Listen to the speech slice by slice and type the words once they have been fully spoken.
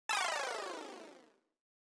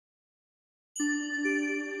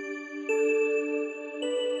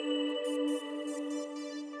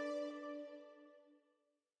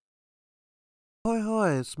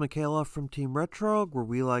guys, Michaela from Team Retro, where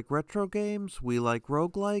we like retro games, we like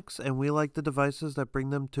roguelikes, and we like the devices that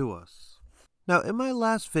bring them to us. Now, in my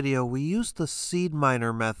last video, we used the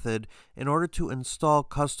Seedminer method in order to install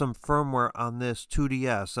custom firmware on this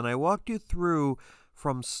 2DS, and I walked you through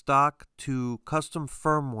from stock to custom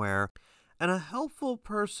firmware, and a helpful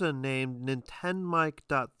person named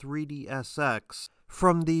Nintendmike.3dsx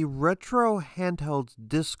from the Retro Handhelds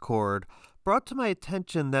Discord brought to my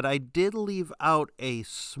attention that I did leave out a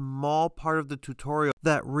small part of the tutorial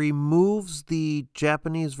that removes the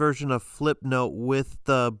Japanese version of Flipnote with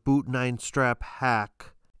the Boot 9 strap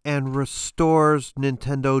hack and restores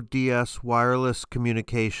Nintendo DS wireless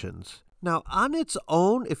communications. Now, on its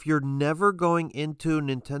own, if you're never going into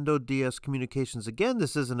Nintendo DS communications again,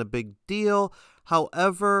 this isn't a big deal.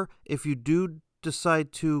 However, if you do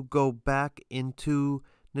decide to go back into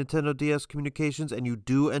Nintendo DS communications and you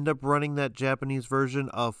do end up running that Japanese version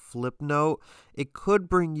of Flipnote, it could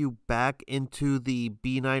bring you back into the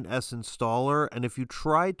B9S installer, and if you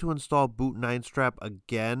try to install Boot 9 strap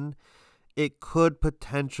again, it could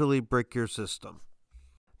potentially brick your system.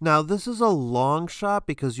 Now, this is a long shot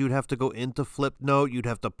because you'd have to go into Flipnote, you'd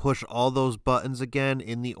have to push all those buttons again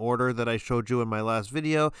in the order that I showed you in my last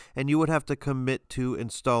video, and you would have to commit to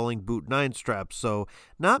installing Boot 9 strap. So,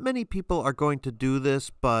 not many people are going to do this,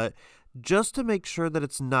 but just to make sure that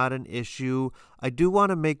it's not an issue, I do want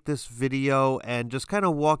to make this video and just kind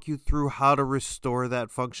of walk you through how to restore that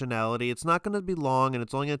functionality. It's not going to be long, and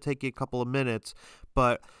it's only going to take you a couple of minutes,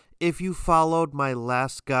 but if you followed my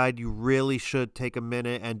last guide, you really should take a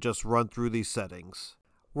minute and just run through these settings.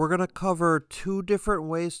 We're going to cover two different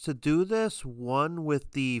ways to do this, one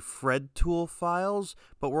with the FredTool files,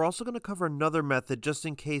 but we're also going to cover another method just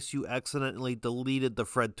in case you accidentally deleted the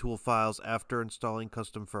FredTool files after installing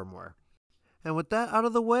custom firmware. And with that out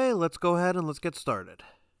of the way, let's go ahead and let's get started.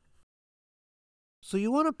 So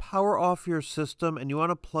you want to power off your system and you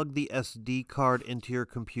want to plug the SD card into your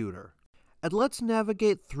computer. And let's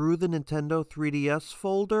navigate through the Nintendo 3DS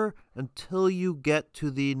folder until you get to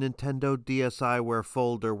the Nintendo DSiWare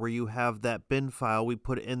folder where you have that bin file we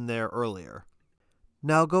put in there earlier.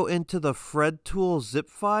 Now go into the FredTool.zip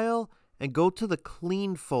file and go to the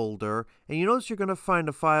clean folder, and you notice you're going to find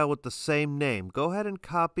a file with the same name. Go ahead and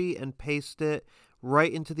copy and paste it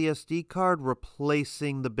right into the SD card,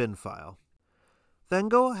 replacing the bin file. Then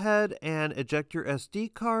go ahead and eject your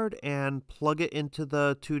SD card and plug it into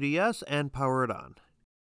the 2DS and power it on.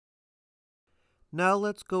 Now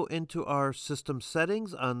let's go into our system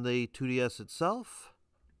settings on the 2DS itself.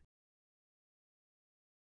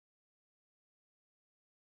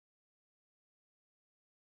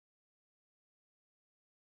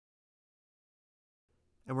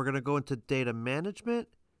 And we're going to go into Data Management,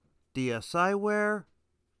 DSiWare,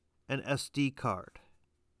 and SD card.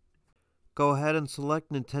 Go ahead and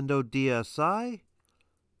select Nintendo DSi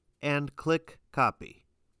and click Copy.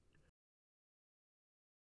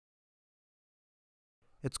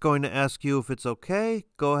 It's going to ask you if it's okay.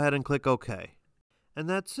 Go ahead and click OK. And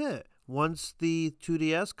that's it. Once the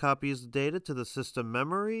 2DS copies the data to the system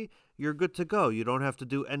memory, you're good to go. You don't have to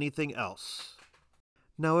do anything else.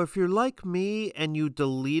 Now, if you're like me and you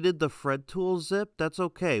deleted the FredTool.zip, that's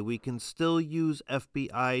okay. We can still use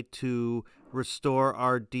FBI to restore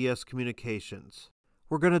our DS communications.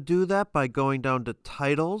 We're going to do that by going down to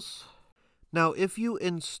Titles. Now, if you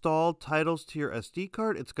install Titles to your SD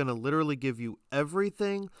card, it's going to literally give you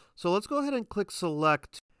everything. So let's go ahead and click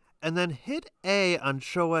Select, and then hit A on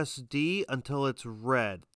Show SD until it's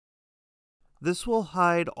red. This will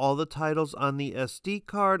hide all the titles on the SD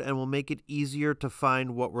card and will make it easier to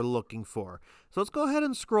find what we're looking for. So let's go ahead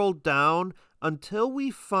and scroll down until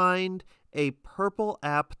we find a purple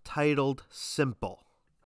app titled Simple.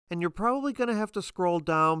 And you're probably going to have to scroll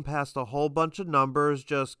down past a whole bunch of numbers.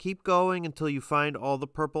 Just keep going until you find all the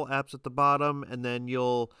purple apps at the bottom, and then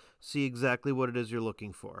you'll see exactly what it is you're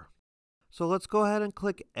looking for. So let's go ahead and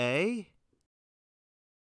click A.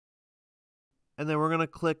 And then we're going to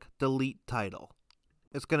click Delete Title.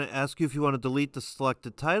 It's going to ask you if you want to delete the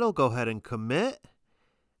selected title. Go ahead and commit.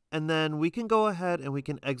 And then we can go ahead and we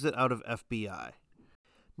can exit out of FBI.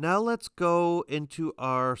 Now let's go into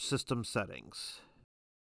our system settings.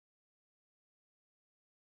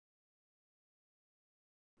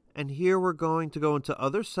 And here we're going to go into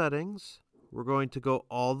Other Settings. We're going to go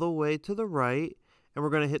all the way to the right, and we're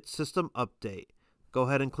going to hit System Update. Go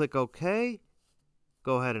ahead and click OK.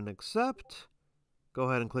 Go ahead and accept. Go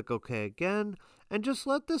ahead and click OK again, and just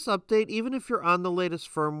let this update. Even if you're on the latest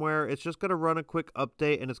firmware, it's just going to run a quick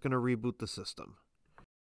update and it's going to reboot the system.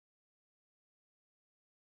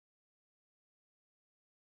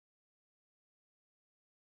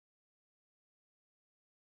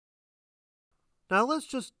 Now let's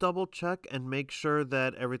just double check and make sure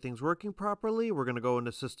that everything's working properly. We're going to go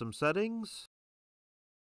into System Settings.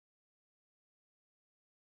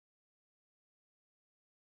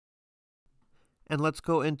 And let's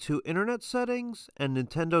go into Internet Settings and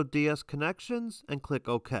Nintendo DS Connections and click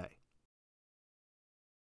OK.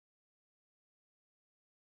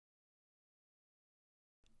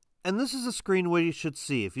 And this is a screen where you should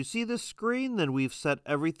see. If you see this screen, then we've set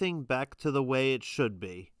everything back to the way it should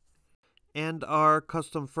be. And our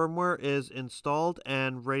custom firmware is installed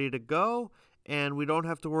and ready to go. And we don't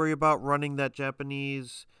have to worry about running that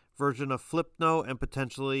Japanese version of Flipnote and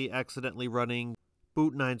potentially accidentally running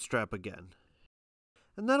boot 9 strap again.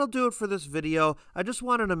 And that'll do it for this video. I just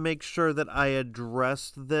wanted to make sure that I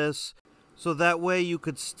addressed this so that way you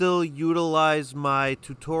could still utilize my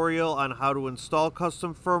tutorial on how to install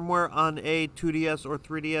custom firmware on a 2DS or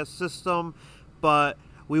 3DS system, but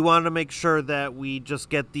we wanted to make sure that we just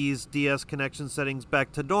get these DS connection settings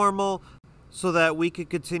back to normal so that we could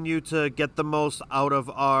continue to get the most out of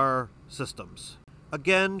our systems.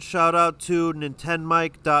 Again, shout out to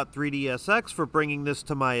NintenMike.3DSX for bringing this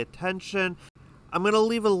to my attention. I'm going to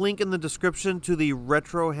leave a link in the description to the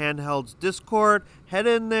Retro Handhelds Discord. Head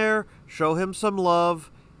in there, show him some love,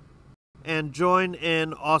 and join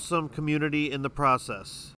an awesome community in the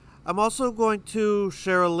process. I'm also going to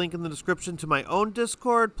share a link in the description to my own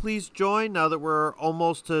Discord. Please join now that we're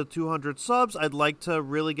almost to 200 subs. I'd like to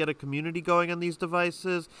really get a community going on these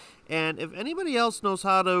devices. And if anybody else knows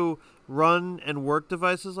how to run and work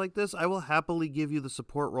devices like this, I will happily give you the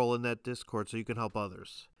support role in that Discord so you can help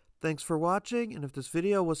others. Thanks for watching, and if this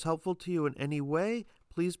video was helpful to you in any way,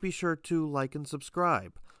 please be sure to like and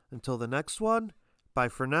subscribe. Until the next one, bye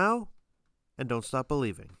for now, and don't stop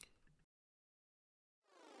believing.